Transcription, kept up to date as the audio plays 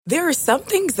There are some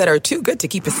things that are too good to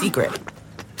keep a secret.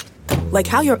 Like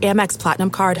how your Amex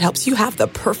Platinum card helps you have the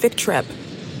perfect trip.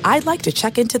 I'd like to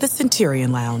check into the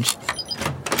Centurion Lounge.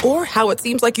 Or how it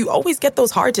seems like you always get those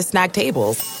hard-to-snag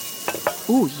tables.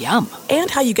 Ooh, yum.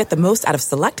 And how you get the most out of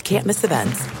select can't-miss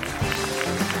events.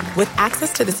 With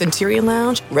access to the Centurion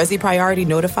Lounge, Resi Priority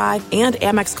Notified, and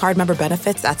Amex card member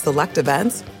benefits at select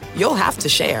events, you'll have to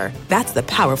share. That's the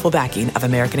powerful backing of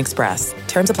American Express.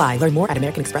 Terms apply. Learn more at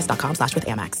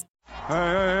americanexpress.com/withAmex.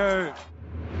 Hey.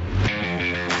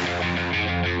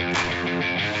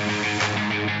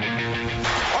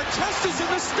 Our test is in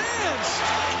the stands.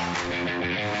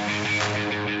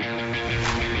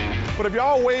 But if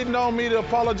y'all waiting on me to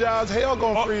apologize, hell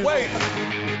gonna freeze. Wait.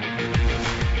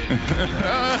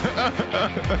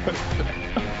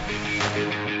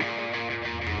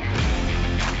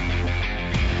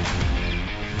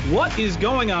 What is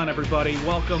going on, everybody?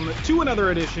 Welcome to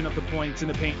another edition of the Points in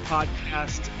the Paint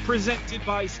podcast, presented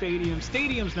by Stadium,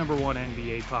 Stadium's #1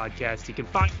 NBA podcast. You can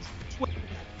find us on Twitter,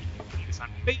 you can find us on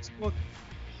Facebook.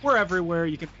 We're everywhere.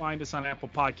 You can find us on Apple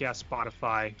Podcasts,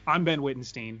 Spotify. I'm Ben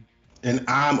Wittenstein. And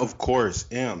I'm, of course,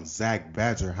 Zach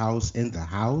Badgerhouse in the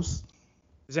house.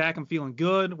 Zach, I'm feeling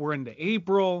good. We're into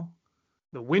April.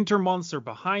 The winter months are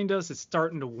behind us. It's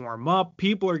starting to warm up.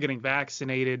 People are getting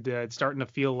vaccinated. It's starting to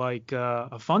feel like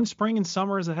a fun spring and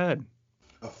summer is ahead.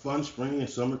 A fun spring and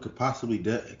summer could possibly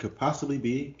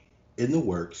be in the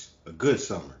works. A good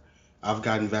summer. I've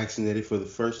gotten vaccinated for the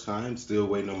first time. Still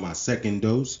waiting on my second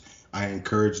dose. I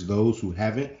encourage those who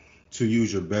haven't to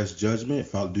use your best judgment.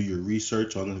 Do your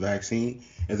research on the vaccine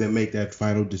and then make that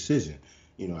final decision.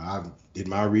 You know, I did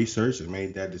my research and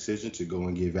made that decision to go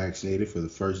and get vaccinated for the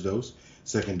first dose.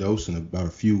 Second dose in about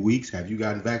a few weeks. Have you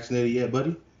gotten vaccinated yet,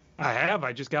 buddy? I have.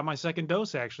 I just got my second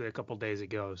dose actually a couple days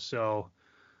ago. So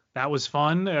that was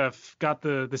fun. Got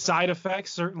the side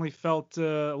effects. Certainly felt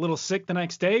a little sick the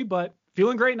next day, but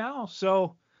feeling great now.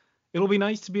 So it'll be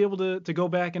nice to be able to go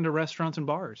back into restaurants and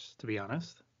bars, to be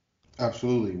honest.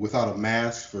 Absolutely. Without a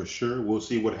mask, for sure. We'll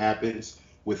see what happens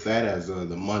with that as the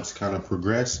months kind of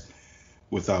progress.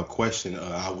 Without question,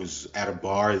 I was at a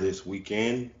bar this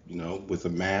weekend, with a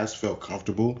mask, felt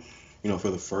comfortable, for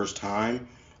the first time.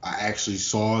 I actually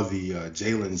saw the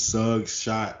Jalen Suggs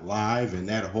shot live, and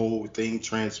that whole thing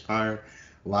transpired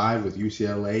live with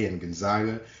UCLA and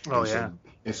Gonzaga. Oh, yeah.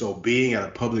 So being at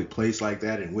a public place like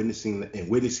that and witnessing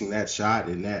that shot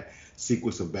and that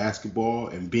sequence of basketball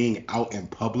and being out in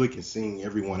public and seeing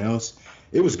everyone else,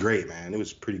 it was great, man. It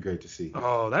was pretty great to see.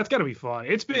 Oh, that's got to be fun.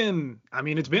 It's been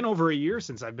over a year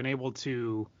since I've been able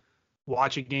to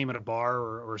watch a game at a bar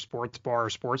or sports bar or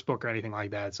sports book or anything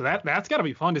like that. So that's got to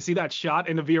be fun to see that shot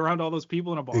and to be around all those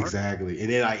people in a bar. Exactly. And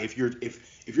then if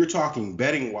you're talking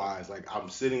betting wise, like I'm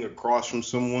sitting across from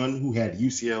someone who had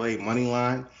UCLA money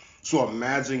line. So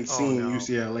imagine seeing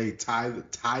UCLA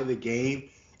tie the game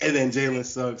and then Jalen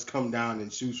Suggs come down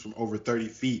and shoots from over 30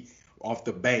 feet off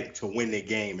the bank to win the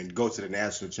game and go to the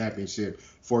national championship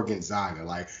for Gonzaga.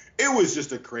 Like, it was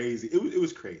just it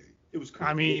was crazy. It was crazy.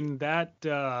 I mean,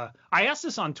 I asked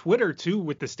this on Twitter too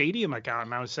with the Stadium account,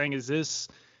 and I was saying, this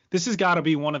has got to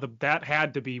be that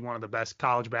had to be one of the best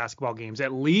college basketball games,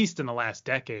 at least in the last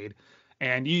decade.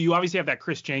 And you obviously have that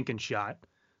Chris Jenkins shot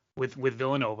with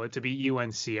Villanova to beat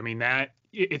UNC. I mean,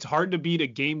 it's hard to beat a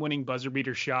game-winning buzzer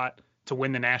beater shot to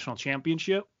win the national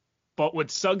championship. But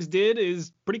what Suggs did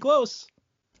is pretty close.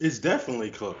 It's definitely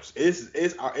close.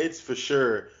 It's for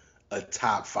sure a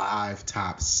top 5,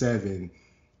 top 7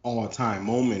 all-time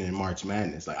moment in March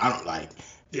Madness.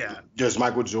 There's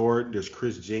Michael Jordan, there's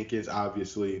Chris Jenkins,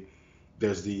 obviously.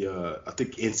 There's the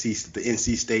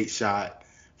NC State shot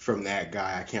from that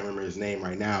guy. I can't remember his name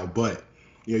right now, but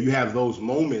you have those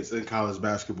moments in college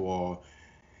basketball.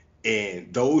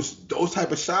 And those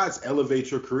type of shots elevate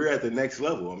your career at the next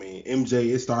level. I mean,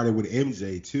 it started with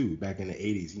MJ too back in the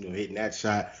 80s, hitting that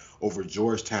shot over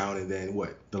Georgetown, and then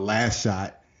the last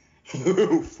shot for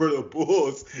the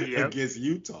Bulls against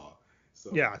Utah. So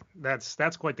yeah, that's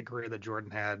quite the career that Jordan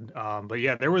had. But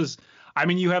yeah,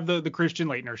 you have the Christian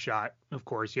Laettner shot, of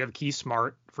course. You have Keith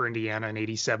Smart for Indiana in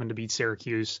 '87 to beat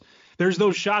Syracuse. There's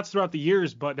those shots throughout the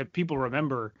years, but that people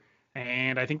remember.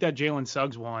 And I think that Jalen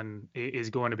Suggs one is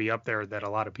going to be up there that a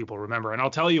lot of people remember. And I'll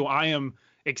tell you, I am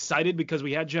excited because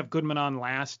we had Jeff Goodman on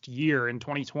last year in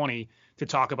 2020 to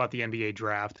talk about the NBA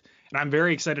draft. And I'm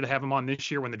very excited to have him on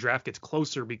this year when the draft gets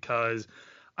closer because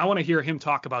I want to hear him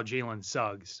talk about Jalen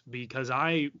Suggs, because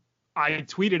I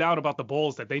tweeted out about the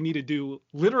Bulls that they need to do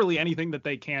literally anything that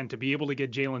they can to be able to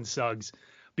get Jalen Suggs,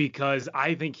 because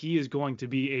I think he is going to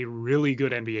be a really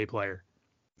good NBA player.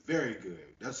 Very good.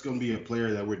 That's going to be a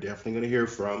player that we're definitely going to hear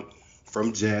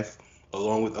from Jeff.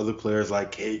 along with other players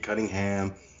like Cade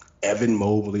Cunningham, Evan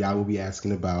Mobley, I will be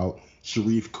asking about,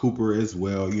 Sharif Cooper as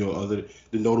well, the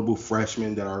notable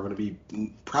freshmen that are going to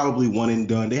be probably one and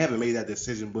done. They haven't made that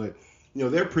decision, but,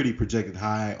 they're pretty projected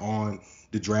high on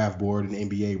the draft board in the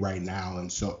NBA right now.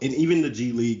 And even the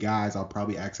G League guys I'll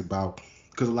probably ask about,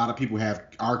 because a lot of people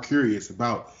are curious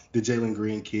about the Jalen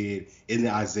Green kid and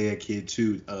the Isaiah kid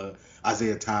too,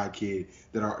 Isaiah Todd kid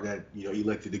that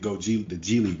elected to go the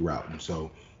G League route. And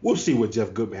so we'll see what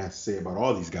Jeff Goodman has to say about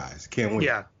all these guys. Can't wait.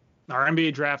 Yeah. Our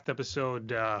NBA draft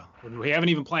episode, we haven't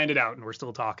even planned it out, and we're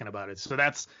still talking about it. So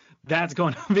that's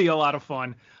going to be a lot of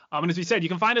fun. And as we said, you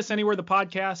can find us anywhere the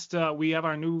podcast. We have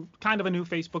our new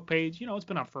Facebook page. It's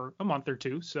been up for a month or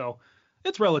two, so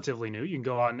it's relatively new. You can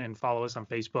go on and follow us on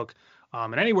Facebook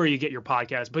and anywhere you get your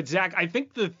podcast. But Zach, I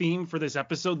think the theme for this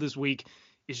episode this week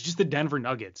is just the Denver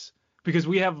Nuggets, because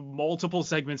we have multiple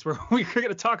segments where we're going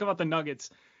to talk about the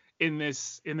Nuggets in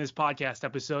this podcast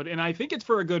episode, and I think it's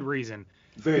for a good reason.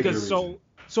 Very good reason.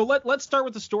 So let's start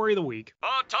with the story of the week.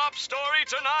 Our top story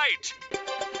tonight.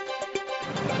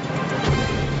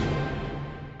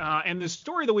 And the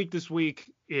story of the week this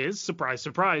week is, surprise,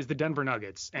 surprise, the Denver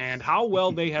Nuggets and how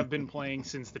well they have been playing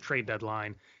since the trade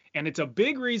deadline. And it's a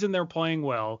big reason they're playing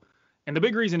well. And the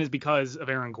big reason is because of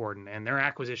Aaron Gordon and their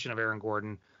acquisition of Aaron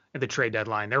Gordon at the trade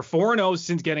deadline. They're 4-0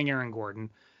 since getting Aaron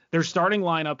Gordon. Their starting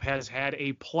lineup has had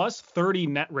a plus 30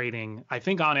 net rating, I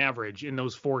think, on average in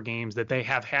those 4 games that they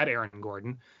have had Aaron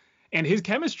Gordon. And his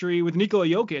chemistry with Nikola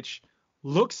Jokic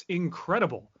looks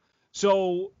incredible.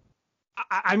 So,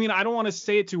 I mean, I don't want to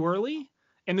say it too early,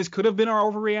 and this could have been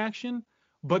our overreaction,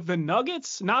 but the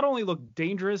Nuggets not only look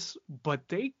dangerous, but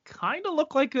they kind of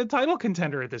look like a title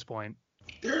contender at this point.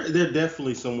 They're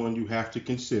definitely someone you have to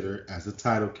consider as a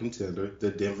title contender, the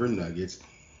Denver Nuggets.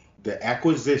 The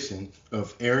acquisition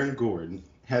of Aaron Gordon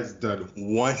has done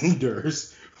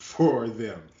wonders for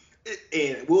them.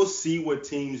 And we'll see what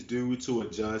teams do to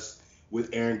adjust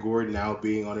with Aaron Gordon now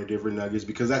being on the Denver Nuggets,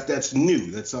 because that's new.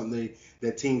 That's something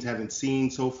that teams haven't seen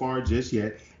so far just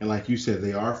yet. And like you said,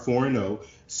 they are 4-0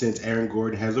 since Aaron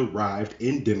Gordon has arrived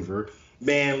in Denver.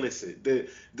 Man, listen, the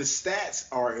stats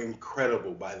are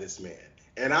incredible by this man.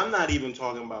 And I'm not even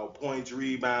talking about points,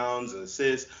 rebounds,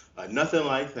 assists, nothing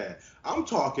like that. I'm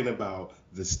talking about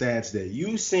the stats that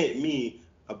you sent me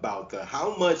about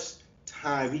how much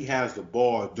time he has the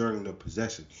ball during the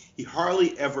possession. He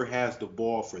hardly ever has the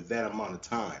ball for that amount of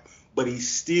time, but he's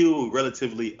still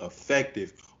relatively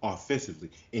effective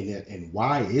offensively. And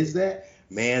why is that?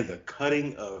 Man, the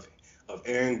cutting of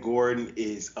Aaron Gordon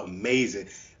is amazing.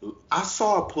 I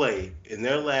saw a play in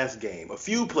their last game, a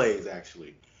few plays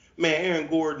actually. Man, Aaron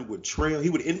Gordon would trail.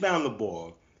 He would inbound the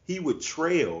ball. He would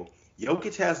trail.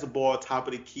 Jokic has the ball top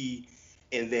of the key,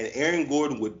 and then Aaron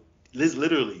Gordon would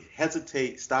literally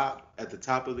hesitate, stop at the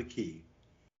top of the key,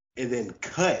 and then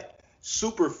cut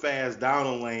super fast down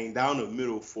the lane, down the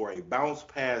middle for a bounce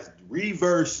pass,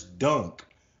 reverse dunk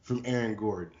from Aaron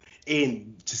Gordon.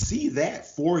 And to see that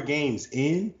 4 games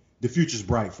in, the future's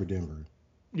bright for Denver.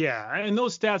 Yeah, and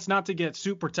those stats, not to get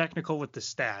super technical with the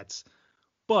stats,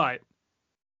 but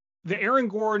the Aaron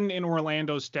Gordon in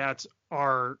Orlando stats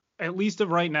are, at least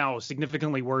of right now,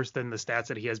 significantly worse than the stats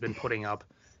that he has been putting up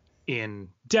in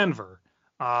Denver.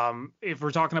 If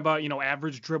we're talking about,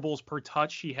 average dribbles per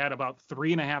touch, he had about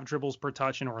 3.5 dribbles per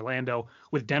touch in Orlando.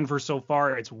 With Denver so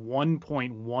far, it's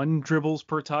 1.1 dribbles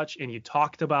per touch. And you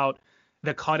talked about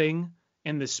the cutting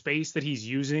and the space that he's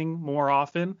using more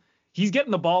often. He's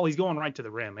getting the ball, he's going right to the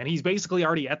rim, and he's basically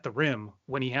already at the rim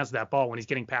when he has that ball, when he's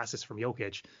getting passes from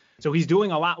Jokic. So he's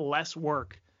doing a lot less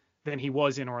work than he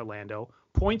was in Orlando.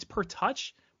 Points per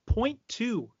touch,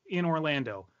 0.2 in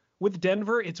Orlando. With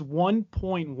Denver, it's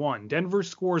 1.1. Denver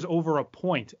scores over a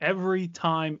point every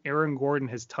time Aaron Gordon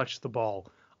has touched the ball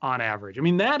on average. I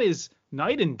mean, that is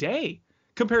night and day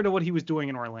compared to what he was doing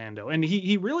in Orlando. And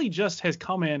he really just has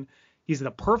come in. He's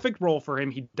the perfect role for him.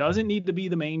 He doesn't need to be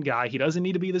the main guy. He doesn't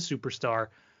need to be the superstar,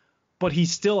 but he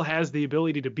still has the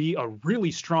ability to be a really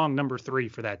strong number 3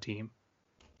 for that team.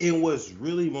 And what's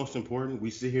really most important, we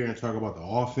sit here and talk about the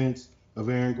offense of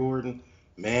Aaron Gordon.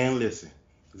 Man, listen,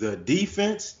 the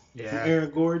defense for Aaron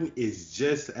Gordon is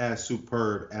just as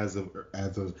superb as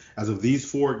of these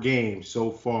 4 games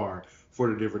so far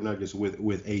for the Denver Nuggets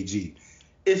with AG.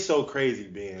 It's so crazy,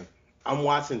 Ben. I'm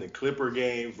watching the Clipper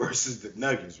game versus the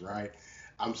Nuggets, right?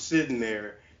 I'm sitting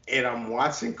there and I'm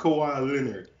watching Kawhi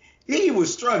Leonard. He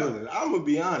was struggling. I'm going to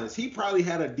be honest. He probably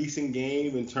had a decent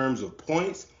game in terms of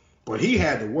points, but he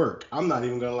had to work. I'm not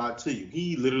even going to lie to you.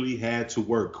 He literally had to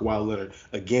work, Kawhi Leonard,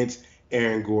 against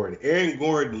Aaron Gordon. Aaron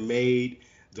Gordon made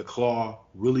the claw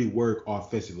really work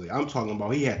offensively. I'm talking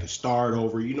about he had to start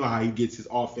over. You know how he gets his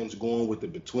offense going with the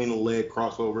between the leg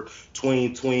crossover,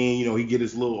 tween. He get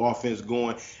his little offense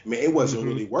going. Man, it wasn't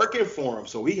really working for him,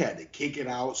 so he had to kick it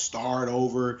out, start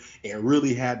over, and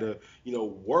really had to,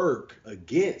 work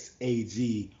against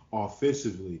AG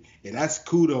offensively. And that's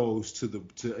kudos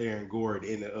to Aaron Gordon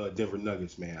and the Denver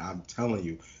Nuggets, man. I'm telling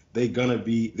you, they're gonna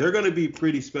be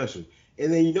pretty special.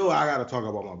 And then I gotta talk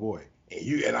about my boy.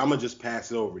 And I'm gonna just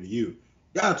pass it over to you.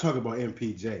 Gotta talk about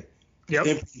MPJ. Yep.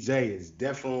 MPJ is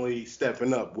definitely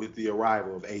stepping up with the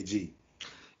arrival of AG.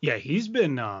 Yeah, he's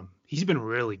been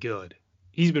really good.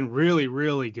 He's been really,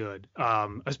 really good,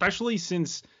 especially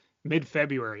since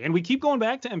mid-February. And we keep going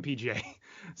back to MPJ,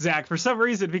 Zach, for some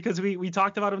reason, because we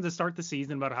talked about him to start the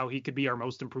season about how he could be our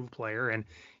most improved player, and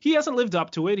he hasn't lived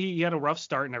up to it. He had a rough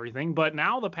start and everything, but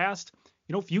now the past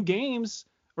few games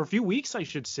or few weeks, I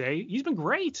should say, he's been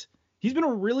great. He's been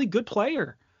a really good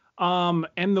player.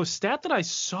 And the stat that I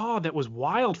saw that was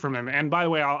wild from him, and by the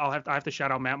way, I have to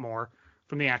shout out Matt Moore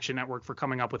from the Action Network for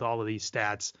coming up with all of these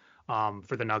stats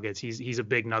for the Nuggets. He's a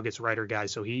big Nuggets writer guy,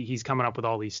 so he's coming up with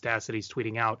all these stats that he's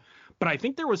tweeting out. But I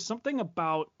think there was something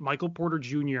about Michael Porter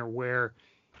Jr. where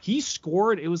he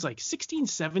scored, it was like 16,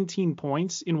 17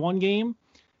 points in one game,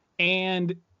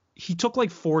 and he took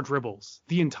like 4 dribbles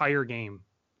the entire game.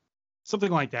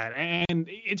 Something like that. And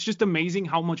it's just amazing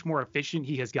how much more efficient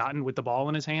he has gotten with the ball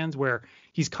in his hands, where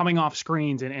he's coming off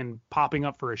screens and popping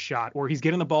up for a shot, or he's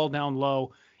getting the ball down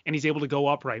low and he's able to go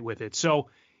upright with it. So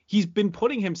he's been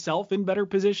putting himself in better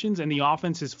positions, and the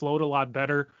offense has flowed a lot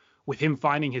better with him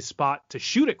finding his spot to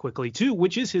shoot it quickly too,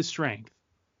 which is his strength.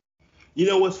 You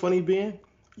know what's funny, Ben?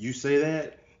 You say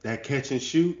that catch and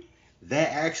shoot,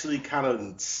 that actually kind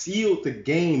of sealed the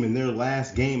game in their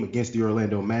last game against the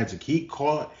Orlando Magic. He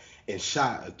caught and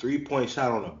shot a 3-point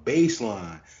shot on a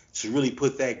baseline to really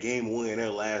put that game win in their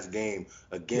last game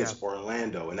against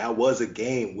Orlando. And that was a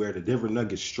game where the Denver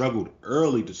Nuggets struggled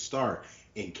early to start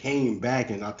and came back,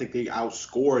 and I think they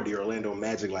outscored the Orlando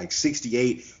Magic like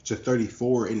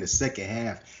 68-34 in the second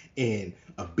half. And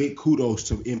a big kudos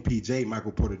to MPJ,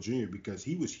 Michael Porter Jr., because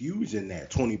he was huge in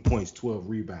that, 20 points, 12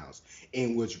 rebounds.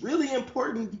 And what's really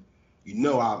important,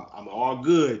 I'm all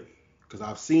good, because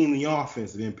I've seen the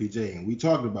offense of MPJ, and we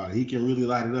talked about it. He can really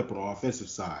light it up on the offensive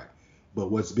side.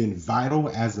 But what's been vital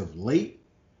as of late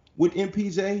with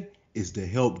MPJ is the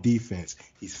help defense.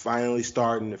 He's finally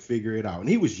starting to figure it out. And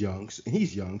he's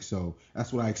young, so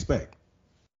that's what I expect.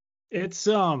 It's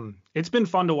been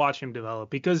fun to watch him develop,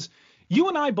 because you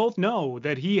and I both know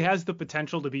that he has the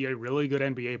potential to be a really good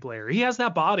NBA player. He has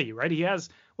that body, right? He has,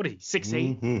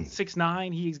 6'8",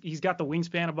 6'9". He's got the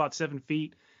wingspan of about 7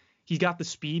 feet. He's got the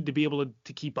speed to be able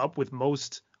to keep up with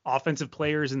most offensive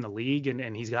players in the league,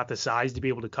 and he's got the size to be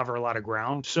able to cover a lot of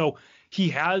ground. So he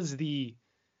has the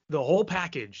whole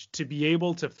package to be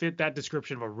able to fit that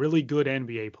description of a really good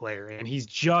NBA player, and he's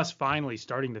just finally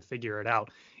starting to figure it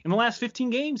out. In the last 15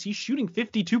 games, he's shooting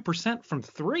 52% from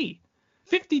 3.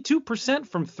 52%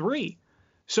 from 3.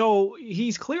 So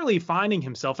he's clearly finding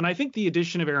himself, and I think the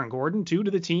addition of Aaron Gordon, too,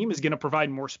 to the team is going to provide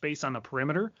more space on the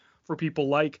perimeter for people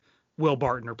like Will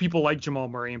Barton or people like Jamal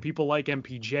Murray and people like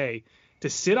MPJ to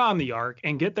sit on the arc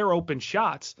and get their open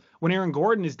shots. When Aaron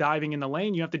Gordon is diving in the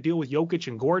lane, you have to deal with Jokic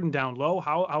and Gordon down low.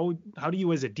 How do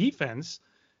you, as a defense,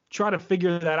 try to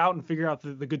figure that out and figure out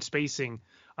the good spacing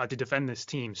to defend this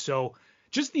team? So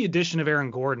just the addition of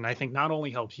Aaron Gordon, I think, not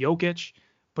only helps Jokic,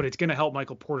 but it's going to help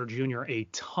Michael Porter Jr. a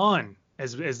ton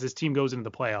as this team goes into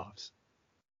the playoffs.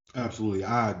 Absolutely.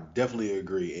 I definitely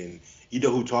agree. And you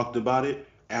know who talked about it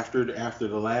after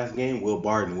the last game? Will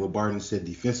Barton. Will Barton said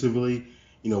defensively,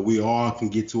 we all can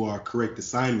get to our correct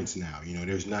assignments now.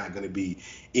 There's not going to be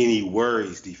any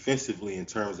worries defensively in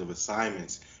terms of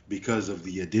assignments because of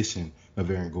the addition of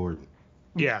Aaron Gordon.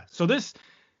 Yeah. So this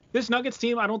Nuggets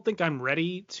team, I don't think I'm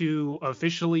ready to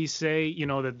officially say,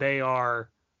 that they are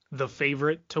the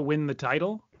favorite to win the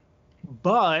title.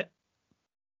 But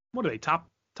what are they, top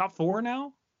 4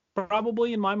 now?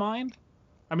 Probably, in my mind.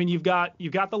 I mean, you've got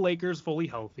the Lakers fully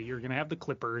healthy. You're going to have the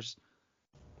Clippers,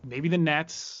 maybe the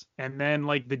Nets, and then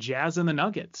like the Jazz and the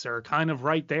Nuggets are kind of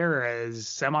right there as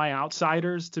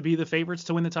semi-outsiders to be the favorites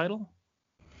to win the title.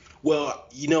 Well,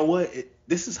 you know what?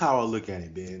 This is how I look at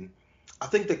it, Ben. I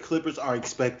think the Clippers are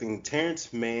expecting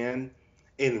Terrence Mann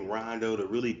and Rondo to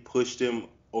really push them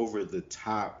over the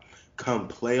top come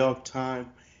playoff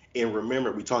time. And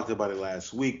remember, we talked about it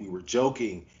last week. We were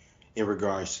joking in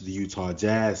regards to the Utah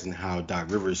Jazz and how Doc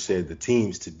Rivers said the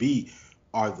teams to beat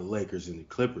are the Lakers and the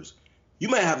Clippers. You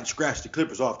may have to scratch the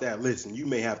Clippers off that list, and you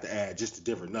may have to add just the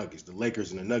Denver Nuggets. The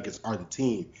Lakers and the Nuggets are the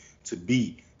team to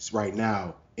beat right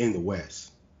now in the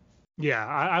West. Yeah,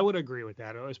 I would agree with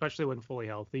that, especially when fully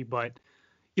healthy. But,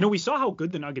 we saw how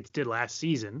good the Nuggets did last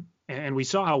season, and we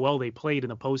saw how well they played in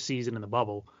the postseason in the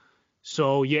bubble.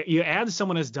 So you add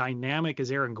someone as dynamic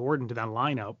as Aaron Gordon to that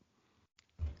lineup.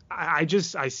 I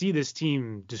see this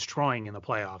team destroying in the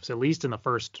playoffs, at least in the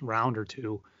first round or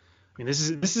two. I mean,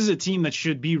 this is a team that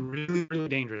should be really, really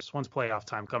dangerous once playoff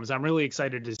time comes. I'm really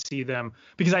excited to see them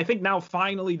because I think now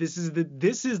finally this is the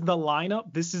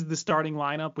lineup. This is the starting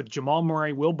lineup with Jamal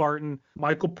Murray, Will Barton,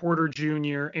 Michael Porter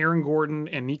Jr., Aaron Gordon,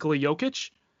 and Nikola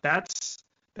Jokic. That's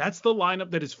the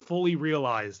lineup that is fully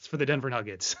realized for the Denver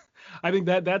Nuggets. I think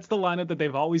that's the lineup that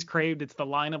they've always craved. It's the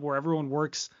lineup where everyone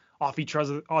works off each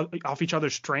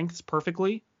other's strengths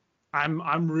perfectly.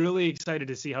 I'm really excited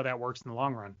to see how that works in the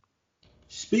long run.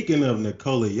 Speaking of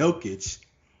Nikola Jokic,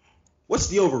 what's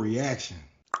the overreaction?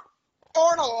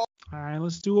 All right,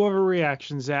 let's do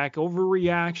overreaction, Zach.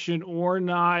 Overreaction or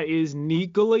not, is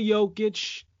Nikola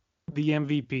Jokic the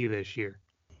MVP this year?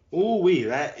 Ooh-wee,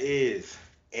 that is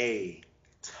a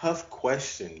tough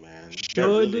question, man. That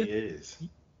really is.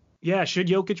 Yeah, should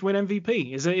Jokic win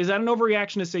MVP? Is that an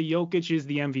overreaction to say Jokic is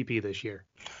the MVP this year?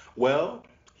 Well,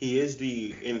 he is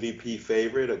the MVP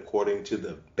favorite according to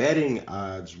the betting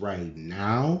odds right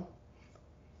now.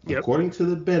 Yep. According to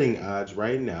the betting odds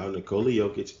right now, Nikola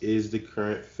Jokic is the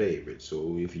current favorite.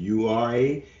 So if you are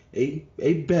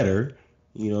a bettor,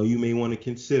 you may want to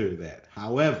consider that.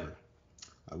 However,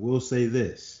 I will say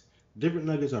this. Denver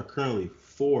Nuggets are currently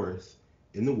 4th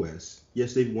in the West.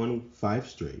 Yes, they've won 5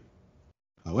 straight.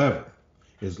 However,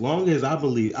 as long as I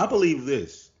believe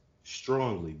this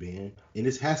strongly, Ben, and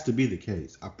this has to be the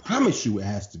case. I promise you it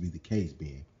has to be the case,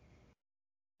 Ben.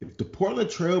 If the Portland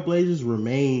Trailblazers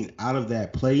remain out of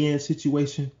that play-in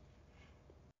situation,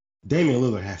 Damian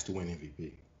Lillard has to win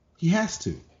MVP. He has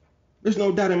to. There's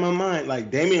no doubt in my mind.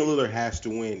 Damian Lillard has to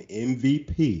win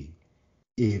MVP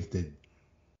if the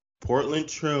Portland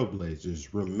Trailblazers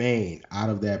remain out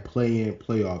of that play-in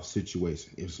playoff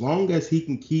situation. As long as he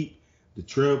can keep the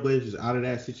Trailblazers out of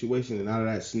that situation and out of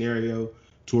that scenario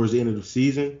towards the end of the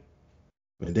season,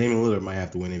 man, Damian Lillard might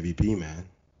have to win MVP, man.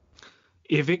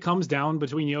 If it comes down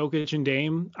between Jokic and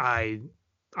Dame, I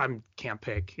can't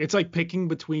pick. It's like picking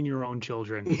between your own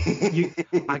children.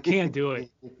 I can't do it.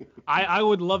 I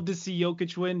would love to see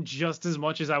Jokic win just as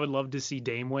much as I would love to see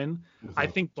Dame win. I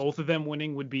think both of them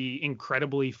winning would be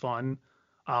incredibly fun.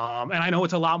 And I know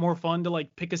it's a lot more fun to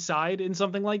pick a side in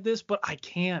something like this, but I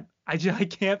can't. I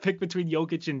can't pick between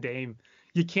Jokic and Dame.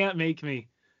 You can't make me.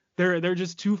 They're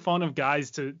just too fun of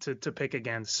guys to pick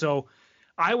against. So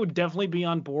I would definitely be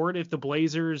on board if the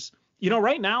Blazers,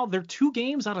 right now they're 2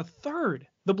 games out of third.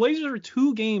 The Blazers are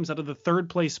 2 games out of the third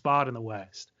place spot in the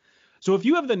West. So if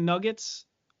you have the Nuggets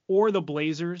or the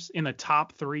Blazers in the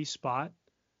top 3 spot,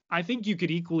 I think you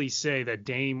could equally say that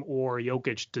Dame or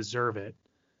Jokic deserve it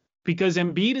because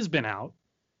Embiid has been out.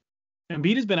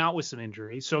 Embiid has been out with some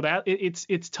injuries, so that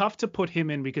it's tough to put him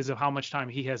in because of how much time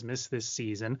he has missed this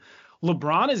season.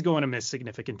 LeBron is going to miss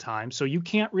significant time, so you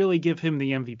can't really give him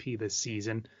the MVP this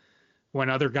season when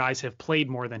other guys have played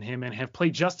more than him and have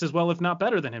played just as well, if not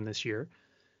better than him this year.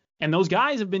 And those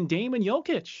guys have been Dame and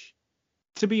Jokic.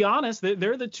 To be honest,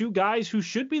 they're the 2 guys who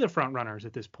should be the front runners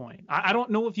at this point. I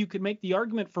don't know if you could make the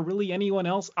argument for really anyone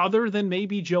else other than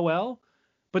maybe Joel,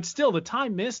 but still, the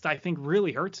time missed, I think,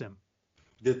 really hurts him.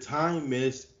 The time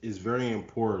missed is very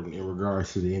important in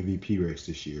regards to the MVP race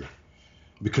this year.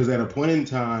 Because at a point in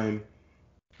time,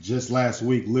 just last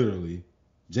week, literally,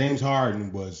 James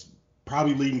Harden was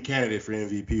probably leading candidate for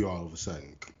MVP all of a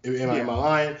sudden. Am I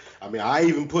lying? I mean, I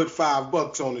even put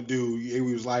 $5 on the dude. It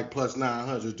was plus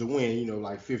 900 to win,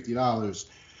 $50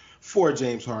 for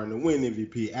James Harden to win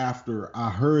MVP after I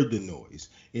heard the noise.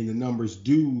 And the numbers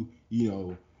do,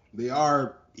 they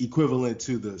are equivalent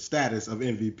to the status of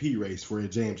MVP race for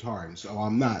James Harden. So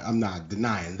I'm not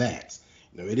denying that.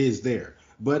 It is there.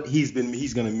 But he's going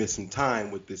to miss some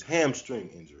time with this hamstring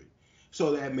injury.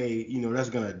 So that may, that's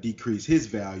going to decrease his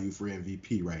value for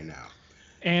MVP right now.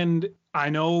 And I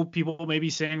know people may be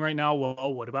saying right now,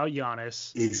 well, what about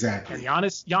Giannis? Exactly. And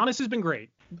Giannis has been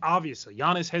great. Obviously,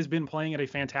 Giannis has been playing at a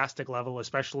fantastic level,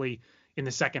 especially in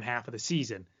the second half of the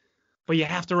season. But you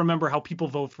have to remember how people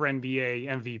vote for NBA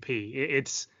MVP.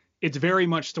 It's very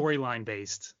much storyline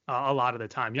based a lot of the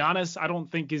time. Giannis, I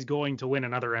don't think, is going to win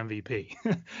another MVP,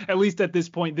 at least at this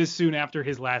point, this soon after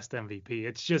his last MVP.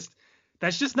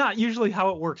 That's just not usually how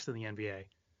it works in the NBA.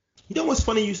 You know what's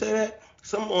funny you say that?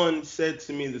 Someone said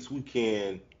to me this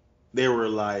weekend, they were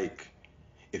like,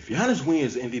 if Giannis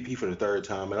wins MVP for the 3rd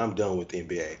time, and I'm done with the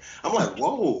NBA. I'm like,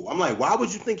 whoa. I'm like, why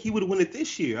would you think he would win it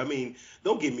this year? I mean,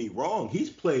 don't get me wrong. He's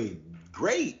played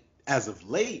great as of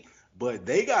late, But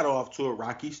they got off to a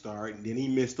rocky start, and then he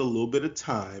missed a little bit of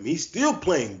time. He's still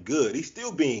playing good. He's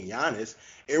still being Giannis,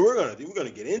 and we're gonna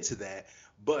get into that.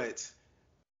 But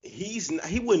he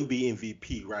wouldn't be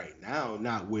MVP right now,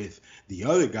 not with the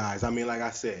other guys. I mean, like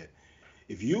I said,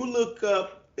 if you look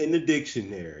up in the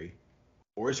dictionary,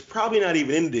 or it's probably not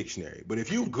even in the dictionary, but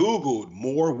if you Googled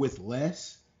more with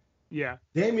less, yeah,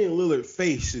 Damian Lillard's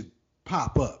face should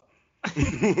pop up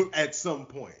at some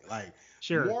point. Like,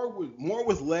 sure, more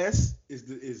with less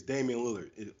is Damian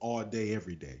Lillard all day,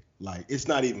 every day. Like, it's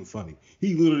not even funny.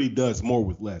 He literally does more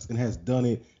with less and has done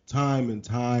it time and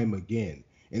time again.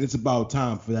 And it's about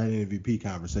time for that MVP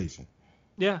conversation.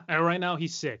 Yeah, and right now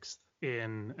he's sixth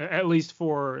in, at least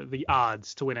for the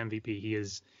odds to win MVP.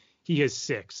 He is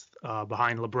sixth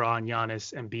behind LeBron,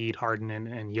 Giannis, Embiid, Harden,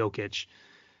 and Jokic.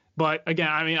 But again,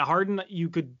 I mean, Harden, you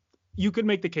could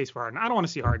make the case for Harden. I don't want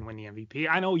to see Harden win the MVP.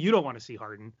 I know you don't want to see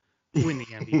Harden win the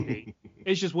MVP.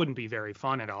 It just wouldn't be very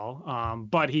fun at all.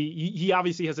 But he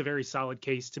obviously has a very solid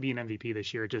case to be an MVP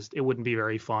this year. It wouldn't be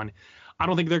very fun. I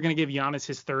don't think they're going to give Giannis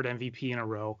his third MVP in a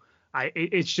row.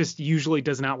 It's just usually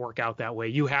does not work out that way.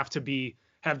 You have to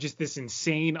have just this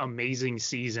insane, amazing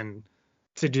season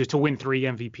to win 3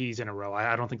 MVPs in a row.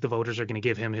 I don't think the voters are going to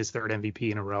give him his third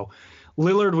MVP in a row.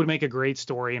 Lillard would make a great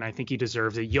story, and I think he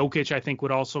deserves it. Jokic, I think,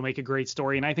 would also make a great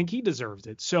story, and I think he deserves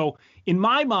it. So in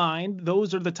my mind,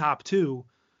 those are the top 2.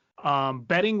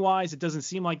 Betting wise, it doesn't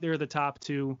seem like they're the top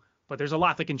 2, but there's a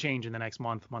lot that can change in the next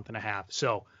month and a half.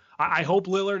 So I hope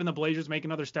Lillard and the Blazers make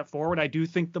another step forward. I do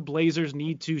think the Blazers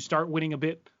need to start winning a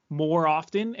bit more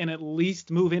often and at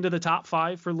least move into the top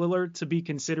 5 for Lillard to be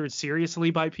considered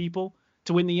seriously by people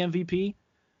to win the MVP.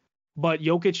 But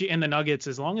Jokic and the Nuggets,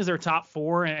 as long as they're top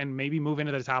 4 and maybe move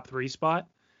into the top 3 spot,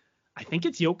 I think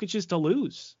it's Jokic's to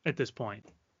lose at this point.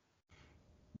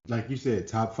 Like you said,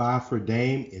 top 5 for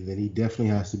Dame, and then he definitely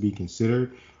has to be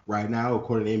considered. Right now,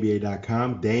 according to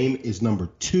NBA.com, Dame is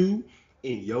number 2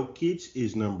 and Jokic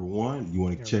is number 1. You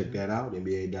want to check that out,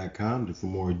 NBA.com, for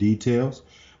more details.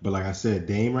 But like I said,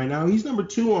 Dame right now, he's number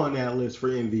 2 on that list for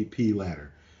MVP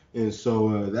ladder. And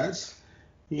so that's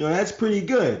pretty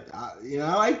good.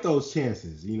 I like those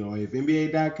chances. If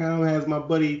NBA.com has my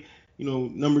buddy,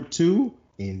 number 2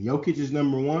 and Jokic is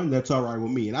number 1, that's all right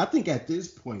with me. And I think at this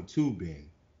point too, Ben,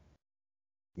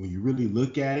 when you really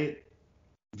look at it,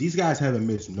 these guys haven't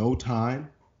missed no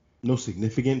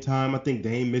significant time. I think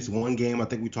Dame missed 1 game. I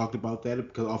think we talked about that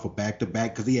because off of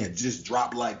back-to-back because he had just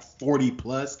dropped like 40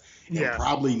 plus and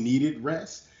probably needed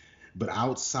rest. But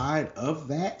outside of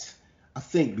that, I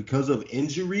think because of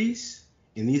injuries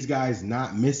and these guys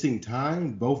not missing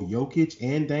time, both Jokic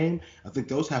and Dame, I think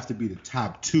those have to be the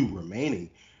top 2 remaining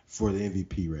for the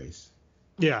MVP race.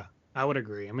 Yeah, I would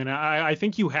agree. I mean, I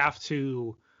think you have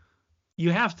to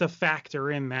factor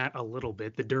in that a little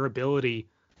bit, the durability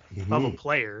of a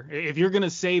player. If you're going to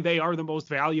say they are the most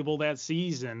valuable that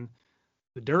season,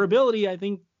 the durability, I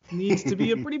think, needs to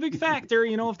be a pretty big factor.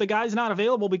 If the guy's not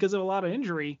available because of a lot of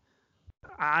injury,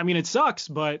 I mean, it sucks,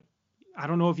 but I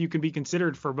don't know if you can be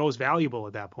considered for most valuable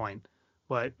at that point.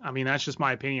 But I mean, that's just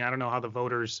my opinion. I don't know how the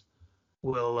voters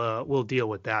will deal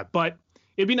with that. But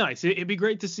it'd be nice. It'd be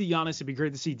great to see Giannis. It'd be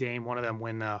great to see Dame, one of them,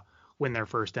 win their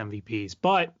first MVPs.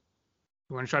 But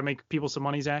you want to try to make people some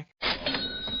money, Zach?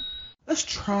 Let's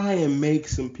try and make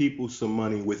some people some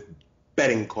money with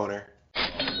Betting Corner.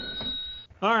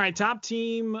 All right, top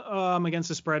team against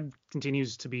the spread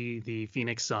continues to be the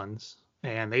Phoenix Suns.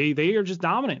 And they are just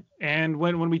dominant. And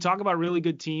when we talk about really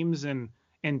good teams and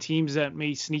teams that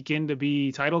may sneak in to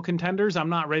be title contenders, I'm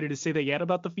not ready to say that yet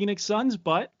about the Phoenix Suns,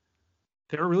 but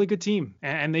they're a really good team.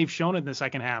 And they've shown it in the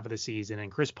second half of the season.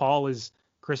 And Chris Paul is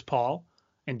Chris Paul.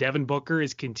 And Devin Booker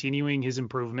is continuing his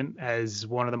improvement as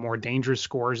one of the more dangerous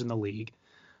scorers in the league.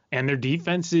 And their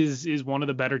defense is one of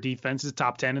the better defenses,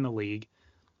 top 10 in the league.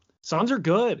 Suns are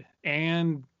good,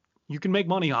 and you can make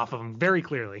money off of them very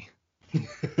clearly.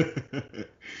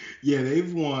 Yeah,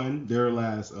 they've won their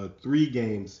last 3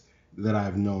 games that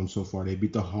I've known so far. They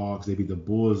beat the Hawks, they beat the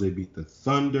Bulls, they beat the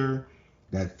Thunder.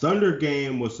 That Thunder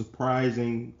game was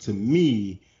surprising to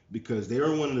me because they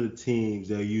were one of the teams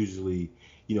that usually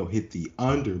hit the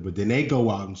under, but then they go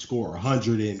out and score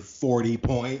 140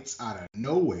 points out of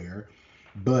nowhere.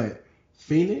 But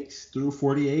Phoenix, through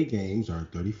 48 games, are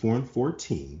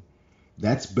 34-14.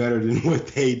 That's better than what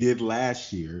they did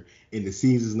last year, and the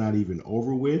season's not even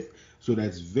over with, so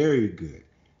that's very good.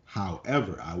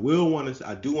 However, I do want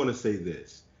to say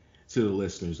this to the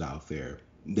listeners out there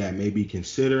that may be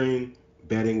considering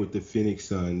betting with the Phoenix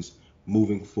Suns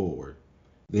moving forward.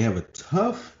 They have a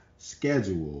tough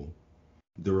schedule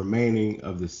the remaining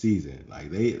of the season.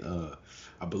 Like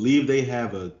I believe they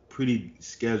have a pretty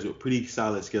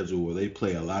solid schedule where they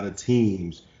play a lot of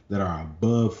teams that are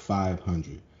above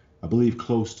 500. I believe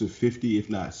close to 50, if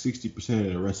not 60%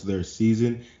 of the rest of their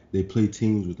season, they play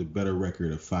teams with a better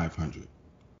record of 500.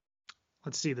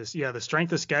 Let's see this. Yeah, the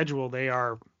strength of schedule, they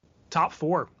are top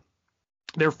 4.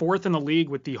 They're 4th in the league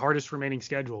with the hardest remaining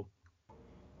schedule.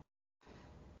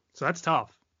 So that's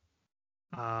tough.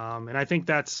 And I think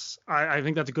that's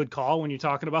a good call when you're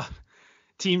talking about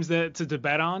teams to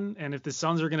bet on. And if the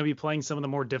Suns are going to be playing some of the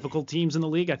more difficult teams in the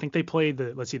league, I think they play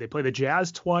the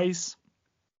Jazz twice,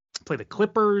 play the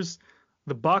Clippers,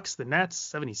 the Bucks, the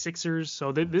Nets, 76ers.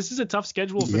 So this is a tough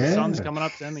schedule for the Suns coming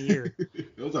up to end the year.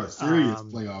 Those are serious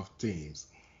playoff teams.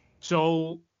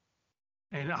 So,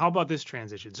 and how about this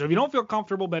transition? So if you don't feel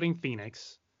comfortable betting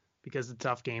Phoenix because it's a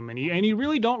tough game, and you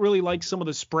really don't really like some of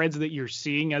the spreads that you're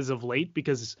seeing as of late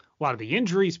because a lot of the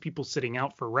injuries, people sitting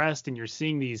out for rest, and you're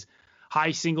seeing these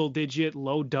high single-digit,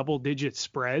 low double-digit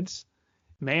spreads,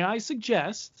 may I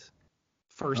suggest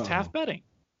first half betting?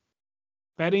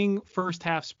 Betting first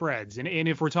half spreads. And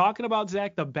if we're talking about,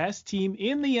 Zach, the best team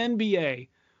in the NBA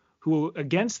who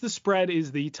against the spread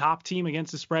is the top team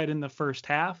against the spread in the first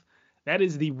half, that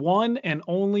is the one and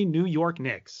only New York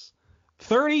Knicks.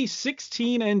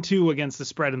 30-16-2 against the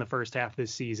spread in the first half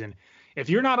this season. If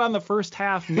you're not on the first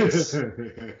half Knicks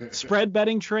spread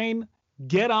betting train,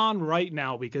 get on right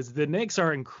now because the Knicks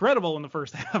are incredible in the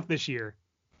first half this year.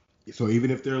 So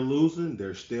even if they're losing,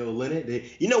 they're still in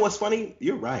it. You know what's funny?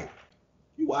 You're right.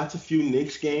 You watch a few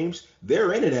Knicks games,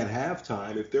 they're in it at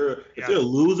halftime. If they're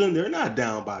losing, they're not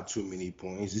down by too many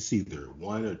points. It's either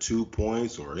 1 or 2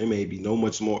 points, or it may be no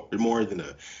much more than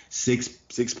a six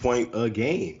point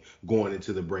game going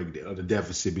into the breakdown, the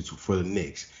deficit for the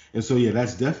Knicks. And so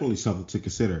that's definitely something to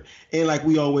consider. And like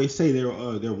we always say, they're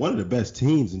one of the best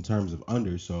teams in terms of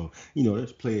under. So they're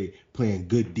playing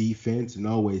good defense and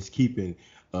always keeping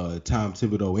Tom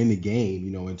Thibodeau in the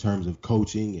game, in terms of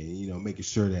coaching and, making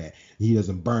sure that he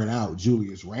doesn't burn out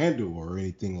Julius Randle or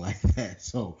anything like that.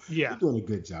 So they're doing a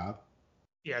good job.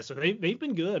 Yeah, so they've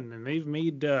been good, and they've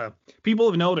made people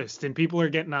have noticed, and people are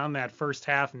getting on that first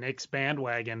half Knicks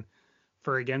bandwagon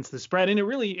for against the spread. And it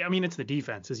really, it's the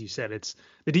defense, as you said. It's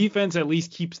the defense at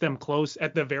least keeps them close,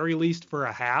 at the very least for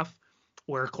a half,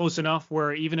 where close enough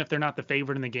where even if they're not the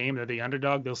favorite in the game, they're the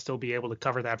underdog, they'll still be able to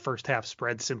cover that first half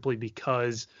spread simply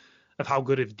because of how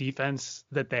good of defense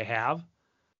that they have.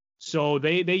 So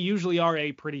they usually are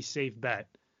a pretty safe bet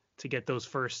to get those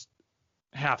first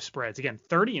half spreads. Again,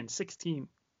 30-16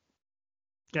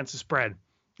 against the spread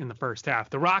in the first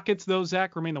half. The Rockets, though,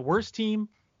 Zach, remain the worst team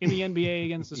in the NBA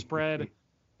against the spread.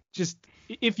 Just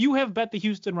if you have bet the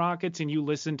Houston Rockets and you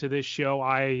listen to this show,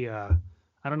 I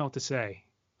don't know what to say.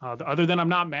 Other than I'm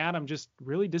not mad, I'm just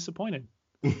really disappointed.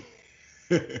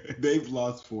 They've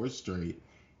lost 4 straight.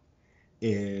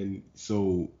 And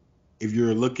so if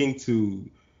you're looking to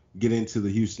get into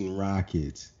the Houston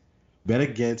Rockets, bet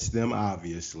against them,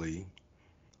 obviously.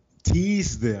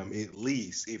 Tease them at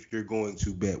least if you're going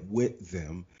to bet with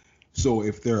them. So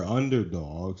if they're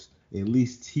underdogs, at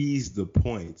least tease the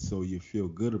points so you feel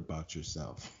good about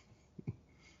yourself.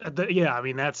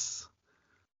 That's...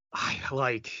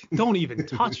 don't even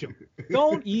touch them.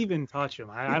 Don't even touch them.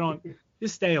 I don't.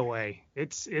 Just stay away.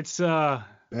 It's a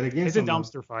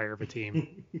dumpster fire of a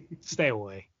team. Stay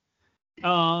away.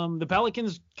 The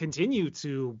Pelicans continue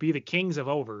to be the kings of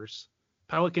overs.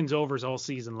 Pelicans overs all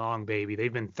season long, baby.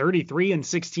 They've been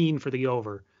 33-16 for the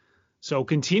over. So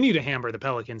continue to hammer the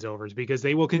Pelicans overs because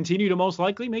they will continue to most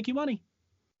likely make you money.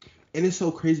 And it's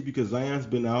so crazy because Zion's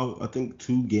been out, I think,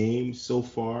 2 games so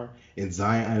far. And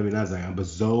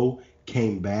Zoe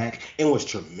came back and was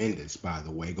tremendous, by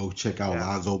the way. Go check out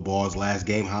Lonzo Ball's last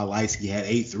game highlights. He had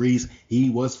 8 threes. He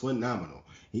was phenomenal.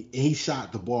 He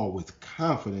shot the ball with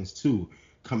confidence, too,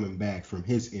 coming back from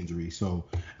his injury. So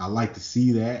I like to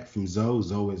see that from Zoe.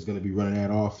 Zoe is going to be running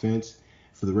that offense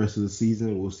for the rest of the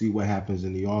season. We'll see what happens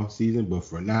in the off season. But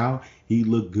for now, he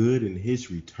looked good in his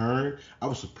return. I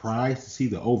was surprised to see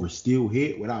the over still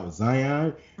hit without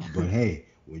Zion. But hey,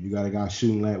 when you got a guy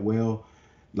shooting that well,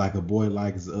 like a boy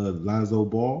like Lonzo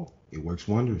Ball, it works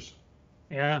wonders.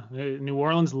 Yeah, New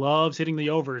Orleans loves hitting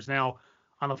the overs. Now,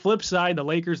 on the flip side, the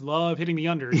Lakers love hitting the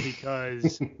unders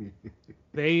because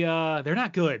they're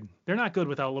not good. They're not good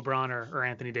without LeBron or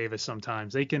Anthony Davis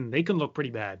sometimes. They can look pretty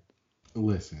bad.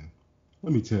 Listen,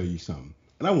 let me tell you something.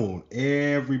 And I want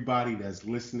everybody that's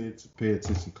listening to pay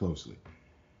attention closely.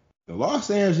 The Los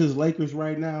Angeles Lakers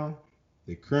right now,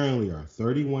 they currently are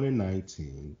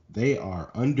 31-19. They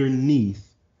are underneath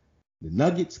the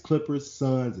Nuggets, Clippers,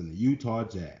 Suns, and the Utah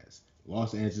Jazz.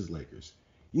 Los Angeles Lakers.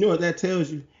 You know what that tells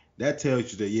you? That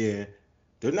tells you that,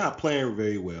 they're not playing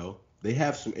very well. They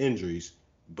have some injuries,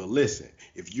 but listen,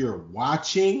 if you're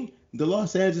watching the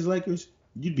Los Angeles Lakers,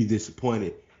 you'd be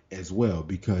disappointed as well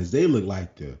because they look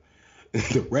like the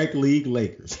rec league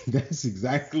Lakers. That's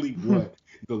exactly what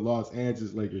the Los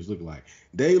Angeles Lakers look like.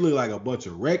 They look like a bunch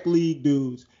of rec league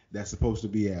dudes that's supposed to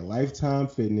be at Lifetime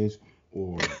Fitness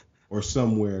or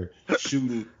somewhere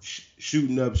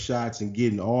shooting up shots and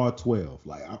getting all 12.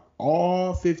 Like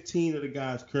all 15 of the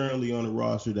guys currently on the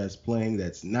roster that's playing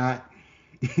that's not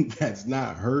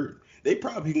hurt. They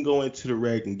probably can go into the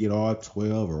rec and get all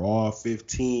 12 or all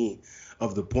 15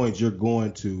 of the points you're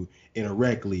going to in a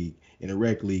rec league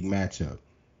matchup.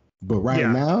 But right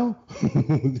now,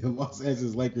 the Los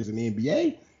Angeles Lakers in the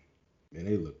NBA, man,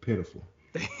 they look pitiful.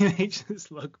 They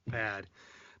just look bad.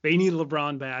 They need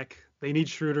LeBron back. They need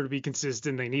Schroeder to be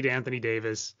consistent. They need Anthony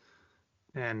Davis.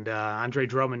 And Andre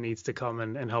Drummond needs to come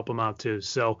and help them out too.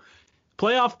 So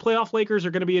playoff Lakers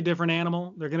are going to be a different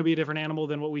animal. They're going to be a different animal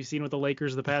than what we've seen with the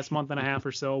Lakers the past month and a half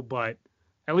or so. But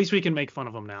at least we can make fun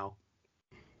of them now.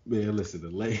 Man, listen,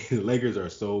 the Lakers are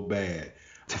so bad.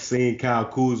 I've seen Kyle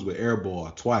Kuzma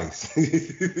airball twice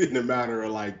in a matter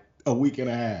of like a week and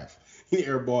a half. He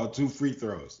airballed 2 free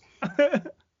throws.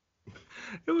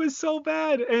 It was so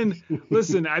bad. And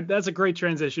listen, that's a great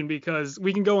transition because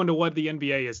we can go into what the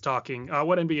NBA is talking,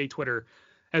 what NBA Twitter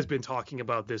has been talking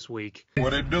about this week.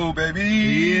 What it do, baby?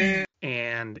 Yeah.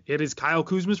 And it is Kyle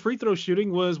Kuzma's free throw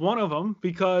shooting was one of them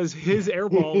because his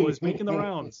airball was making the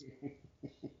rounds.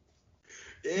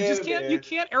 Yeah, you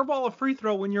can't airball a free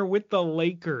throw when you're with the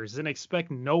Lakers and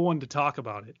expect no one to talk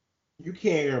about it. You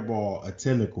can't airball a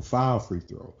technical foul free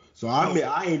throw. So I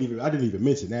didn't even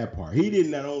mention that part. He did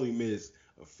not only miss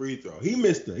a free throw, he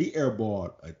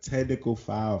airballed a technical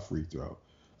foul free throw.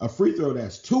 A free throw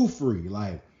that's too free.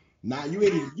 Like, nah, you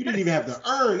didn't even have to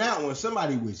earn that one.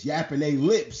 Somebody was yapping their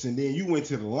lips and then you went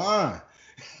to the line.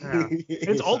 Yeah.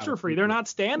 It's ultra free. They're not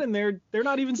standing there. They're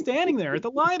not even standing there at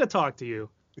the line to talk to you.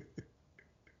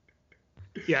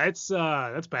 Yeah, that's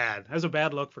bad. That's a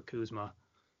bad look for Kuzma.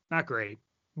 Not great.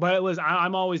 But listen,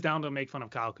 I'm always down to make fun of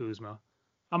Kyle Kuzma.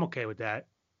 I'm okay with that.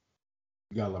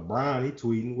 You got LeBron. He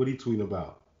tweeting. What he tweeting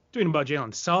about? Tweeting about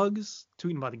Jalen Suggs.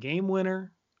 Tweeting about the game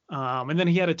winner. And then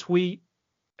he had a tweet.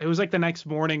 It was like the next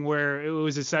morning where it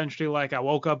was essentially like I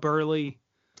woke up early.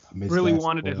 Really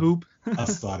wanted to hoop. I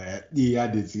saw that. Yeah, I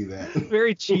did see that.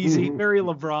 Very cheesy. Very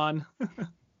LeBron.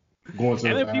 And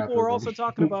then people were also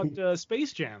talking about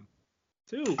Space Jam.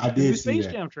 Too. I did see the Space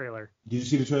Jam trailer. Did you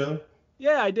see the trailer?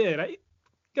 Yeah, I did. It's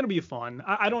gonna be fun.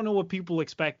 I don't know what people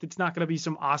expect. It's not gonna be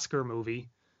some Oscar movie.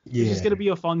 Yeah. It's just gonna be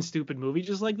a fun, stupid movie,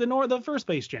 just like the first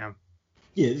Space Jam.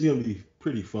 Yeah, it's gonna be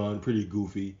pretty fun, pretty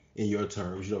goofy in your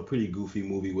terms. Pretty goofy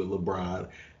movie with LeBron.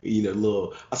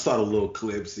 I saw the little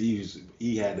clips.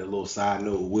 He had a little side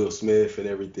note with Will Smith and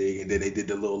everything, and then they did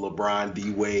the little LeBron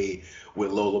D Wade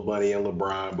with Lola Bunny and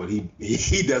LeBron, but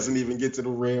he doesn't even get to the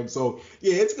rim. So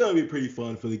yeah, it's gonna be pretty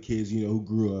fun for the kids, who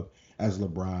grew up as a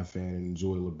LeBron fan and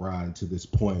enjoy LeBron to this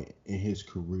point in his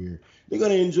career. They're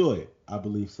gonna enjoy it. I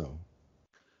believe so.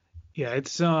 Yeah,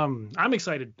 it's I'm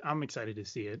excited. I'm excited to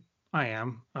see it. I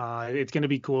am. It's gonna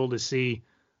be cool to see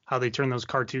how they turn those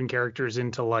cartoon characters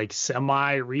into like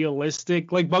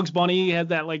semi-realistic. Like Bugs Bunny had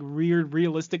that like weird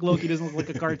realistic look. He doesn't look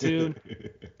like a cartoon.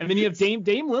 And then you have Dame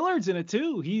Lillard's in it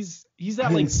too. He's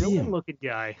that like villain looking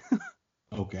guy.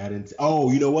 Okay, I didn't.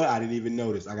 Oh, you know what? I didn't even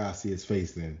notice. I gotta see his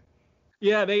face then.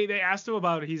 Yeah, they asked him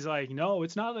about it. He's like, no,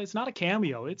 it's not a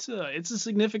cameo. It's a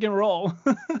significant role.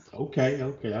 Okay.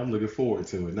 I'm looking forward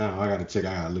to it now. I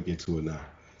gotta look into it now.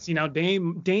 See, now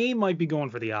Dame might be going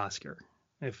for the Oscar.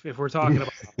 If we're talking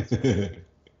about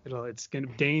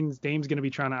Dame's gonna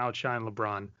be trying to outshine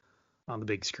LeBron on the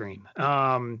big screen.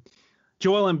 Joel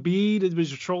Embiid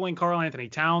was trolling Karl Anthony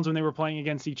Towns when they were playing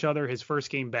against each other. His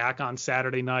first game back on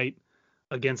Saturday night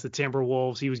against the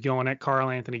Timberwolves, he was going at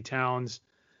Karl Anthony Towns.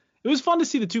 It was fun to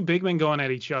see the two big men going at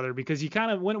each other because you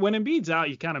kind of when Embiid's out,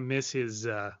 you kind of miss his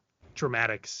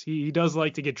dramatics. He does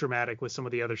like to get dramatic with some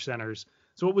of the other centers.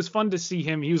 So it was fun to see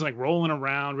him. He was like rolling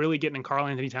around, really getting in Karl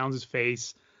Anthony Towns'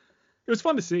 face. It was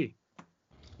fun to see.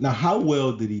 Now, how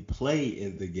well did he play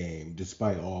in the game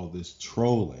despite all this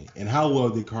trolling? And how well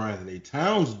did Karl Anthony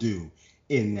Towns do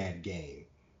in that game?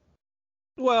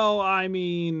 Well, I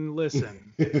mean,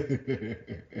 listen.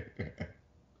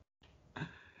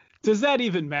 Does that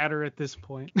even matter at this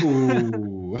point?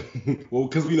 Ooh. Well,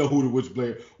 because we know which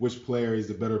player is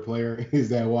the better player. Is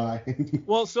that why?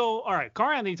 Well, so, all right.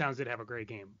 Karl Anthony Towns did have a great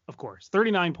game, of course.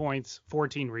 39 points,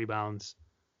 14 rebounds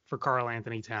for Karl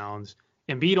Anthony Towns.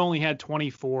 Embiid only had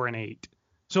 24 and 8.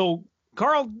 So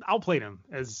Karl outplayed him,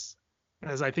 as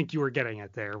I think you were getting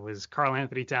at there, was Karl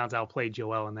Anthony Towns outplayed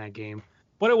Joel in that game.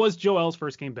 But it was Joel's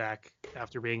first game back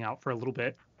after being out for a little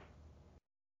bit.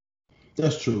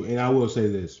 That's true. And I will say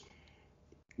this.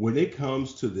 When it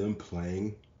comes to them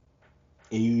playing,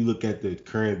 and you look at the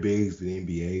current bigs of the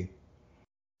NBA,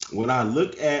 when I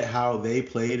look at how they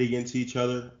played against each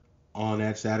other on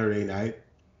that Saturday night,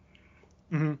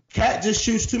 Cat just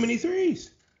shoots too many threes.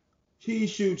 He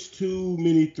shoots too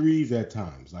many threes at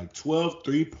times, like 12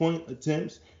 3-point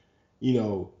attempts. You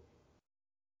know,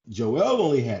 Joel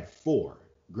only had 4.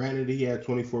 Granted, he had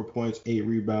 24 points, 8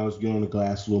 rebounds, get on the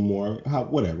glass a little more.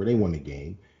 Whatever, they won the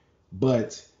game.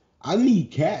 But I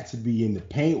need Cat to be in the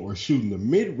paint or shooting the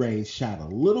mid-range shot a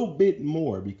little bit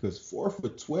more, because 4 for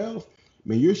 12,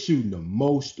 man, you're shooting the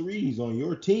most threes on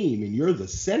your team, and you're the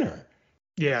center.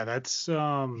 Yeah, that's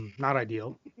not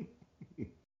ideal.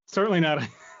 Certainly not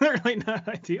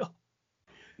ideal.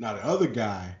 Now, the other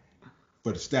guy,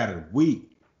 for the stat of the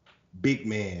week, big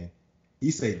man, he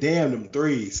say, damn them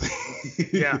threes.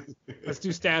 Yeah, let's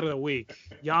do stat of the week.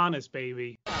 Giannis,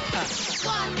 baby. 1, 2, 3,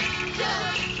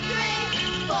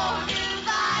 4, 5, 6,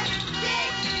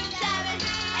 7,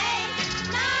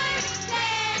 8, 9,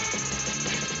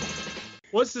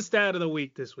 10. What's the stat of the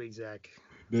week this week, Zach?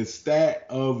 The stat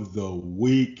of the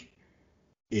week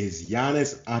is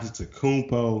Giannis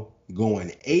Antetokounmpo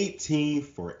going 18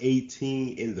 for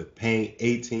 18 in the paint,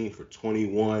 18 for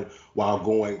 21, while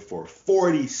going for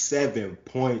 47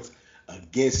 points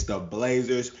against the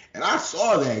Blazers. And I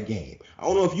saw that game. I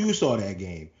don't know if you saw that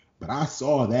game, but I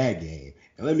saw that game.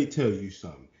 And let me tell you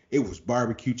something. It was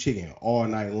barbecue chicken all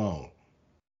night long.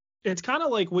 It's kind of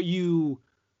like what you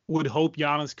would hope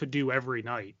Giannis could do every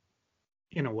night,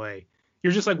 in a way.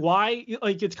 You're just like, why?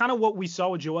 Like, it's kind of what we saw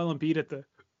with Joel Embiid at the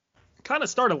kind of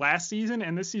start of last season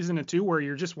and this season too, where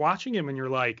you're just watching him and you're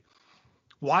like,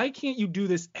 why can't you do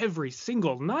this every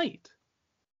single night?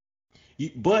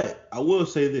 But I will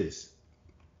say this,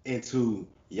 and to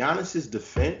Giannis's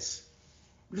defense,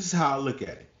 this is how I look at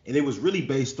it. And it was really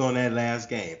based on that last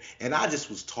game. And I just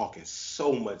was talking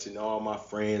so much in all my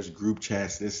friends, group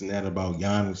chats, this and that about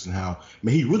Giannis and how,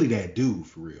 man, he really that dude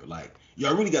for real. Like,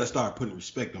 y'all really got to start putting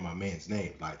respect on my man's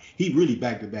name. Like, he really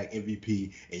back-to-back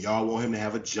MVP, and y'all want him to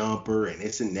have a jumper and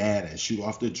this and that and shoot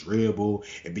off the dribble.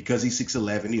 And because he's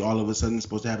 6'11", he all of a sudden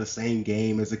supposed to have the same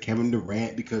game as a Kevin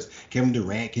Durant, because Kevin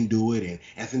Durant can do it and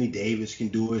Anthony Davis can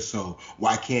do it. So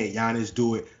why can't Giannis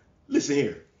do it? Listen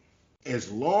here.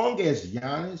 As long as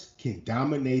Giannis can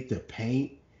dominate the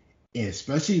paint, and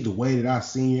especially the way that I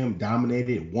seen him dominate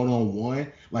it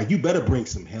one-on-one, like, you better bring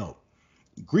some help.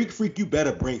 Greek Freak, you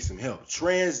better bring some help.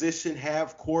 Transition,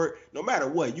 half court, no matter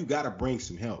what, you got to bring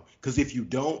some help. Because if you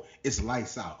don't, it's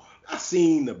lights out. I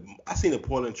seen the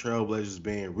Portland Trailblazers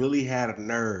band really had a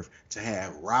nerve to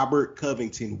have Robert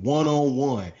Covington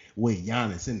one-on-one with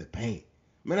Giannis in the paint.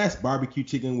 Man, that's barbecue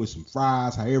chicken with some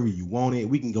fries, however you want it.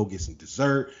 We can go get some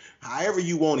dessert. However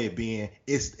you want it, Ben.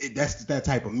 That's that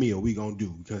type of meal we going to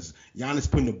do, because Giannis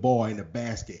putting the ball in the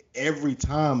basket every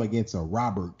time against a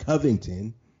Robert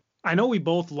Covington. I know we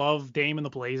both love Dame and the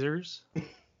Blazers,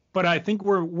 but I think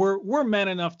we're men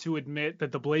enough to admit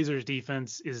that the Blazers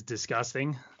defense is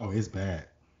disgusting. Oh, it's bad.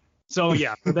 So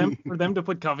yeah, for them to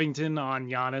put Covington on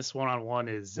Giannis one-on-one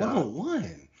is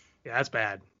one-on-one. Yeah, that's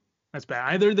bad. That's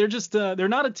bad. They're just they're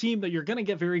not a team that you're going to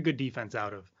get very good defense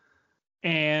out of.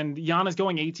 And Giannis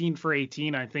going 18 for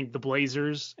 18, I think the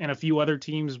Blazers and a few other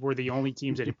teams were the only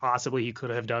teams that he could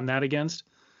have done that against.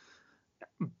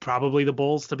 Probably the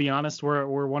Bulls, to be honest,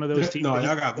 were one of those teams. No,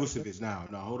 y'all got Vucevic now.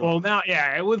 No, hold on. Well, now,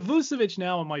 yeah, with Vucevic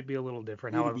now, it might be a little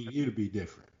different. It'll be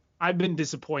different. I've been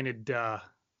disappointed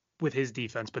with his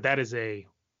defense, but that is a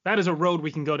road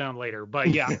we can go down later. But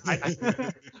yeah,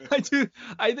 I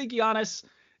think Giannis,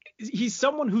 he's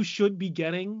someone who should be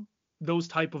getting those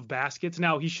type of baskets.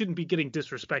 Now, he shouldn't be getting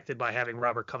disrespected by having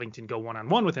Robert Covington go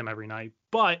one-on-one with him every night,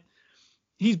 but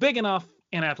he's big enough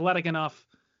and athletic enough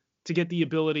to get the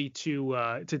ability to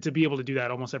be able to do that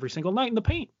almost every single night in the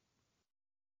paint.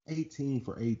 18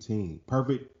 for 18,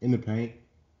 perfect in the paint.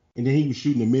 And then he was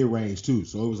shooting the mid-range too.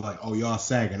 So it was like, oh, y'all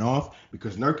sagging off,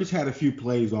 because Nurkic had a few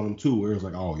plays on him too where it was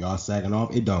like, oh, y'all sagging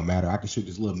off. It don't matter. I can shoot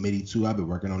this little midi too. I've been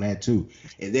working on that too.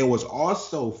 And then what's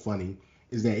also funny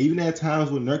is that even at times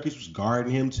when Nurkic was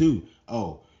guarding him too,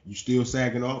 oh, you still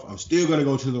sagging off? I'm still going to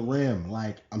go to the rim.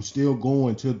 Like, I'm still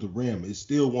going to the rim. It's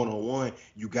still one-on-one.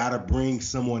 You got to bring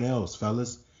someone else,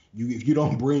 fellas. If you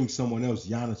don't bring someone else,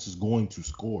 Giannis is going to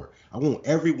score. I want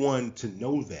everyone to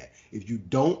know that. If you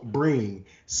don't bring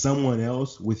someone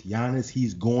else with Giannis,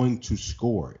 he's going to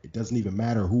score. It doesn't even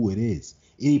matter who it is.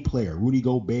 Any player, Rudy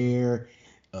Gobert,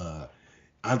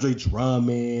 Andre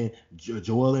Drummond,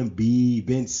 Joel Embiid,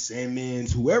 Ben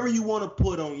Simmons, whoever you want to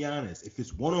put on Giannis. If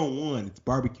it's one-on-one, it's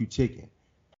barbecue chicken.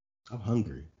 I'm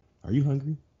hungry. Are you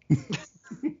hungry?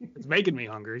 It's making me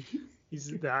hungry.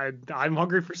 I'm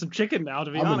hungry for some chicken now,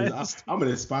 to be honest. I'm an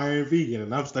aspiring vegan,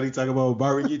 and I'm studying talking about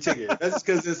barbecue chicken. That's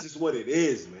because that's just what it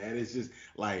is, man. It's just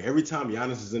like every time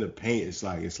Giannis is in the paint, it's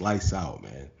like it's lights out,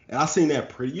 man. And I seen that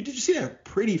pretty. Did you see that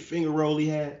pretty finger roll he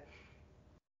had?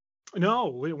 No,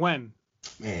 when?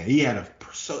 Man, he had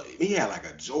like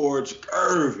a George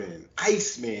Gervin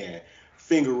Iceman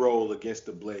finger roll against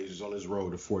the Blazers on his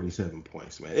road to 47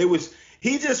 points, man.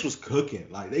 He just was cooking.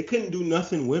 Like, they couldn't do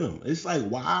nothing with him. It's like,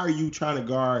 why are you trying to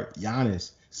guard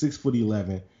Giannis,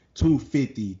 6'11",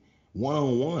 250,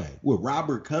 one-on-one with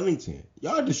Robert Covington?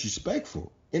 Y'all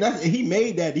disrespectful. And he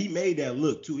made that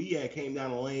look too. He had came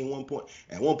down the lane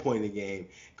at one point in the game.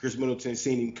 Chris Middleton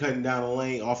seen him cutting down the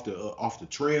lane off the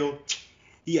trail.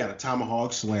 He had a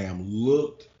tomahawk slam,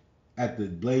 looked at the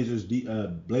Blazers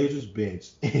bench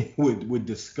with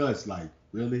disgust, like,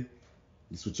 really?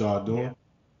 This what y'all doing?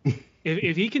 Yeah.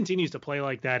 If he continues to play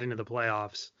like that into the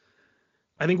playoffs,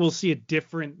 I think we'll see a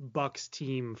different Bucks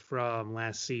team from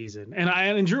last season.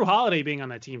 And Drew Holiday being on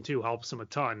that team too helps him a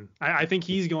ton. I think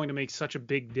he's going to make such a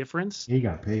big difference. He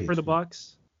got paid for the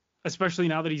Bucks, especially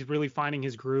now that he's really finding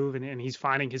his groove and he's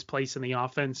finding his place in the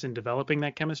offense and developing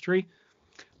that chemistry.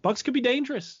 Bucks could be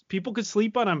dangerous. People could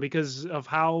sleep on them because of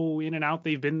how in and out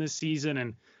they've been this season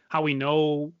and how we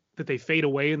know that they fade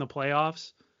away in the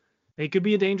playoffs. They could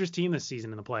be a dangerous team this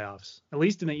season in the playoffs, at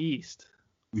least in the East.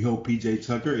 We hope PJ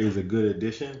Tucker is a good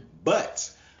addition.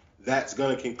 But that's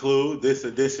going to conclude this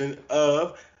edition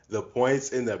of the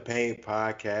Points in the Paint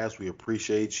podcast. We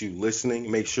appreciate you listening.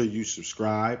 Make sure you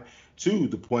subscribe to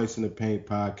the Points in the Paint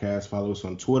podcast. Follow us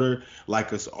on Twitter.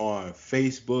 Like us on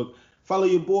Facebook. Follow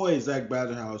your boy, Zach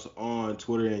Badgerhouse, on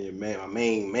Twitter, and my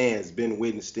main man's Ben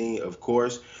Wittenstein, of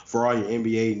course. For all your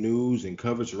NBA news and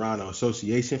coverage around the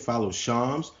association, follow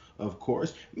Shams, of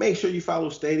course. Make sure you follow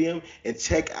Stadium and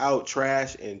check out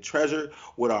Trash and Treasure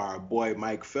with our boy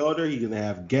Mike Felder. He's going to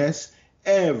have guests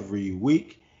every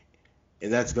week.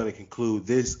 And that's going to conclude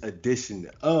this edition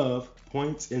of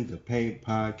Points in the Paint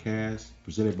podcast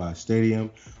presented by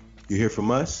Stadium. You'll hear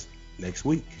from us next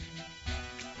week.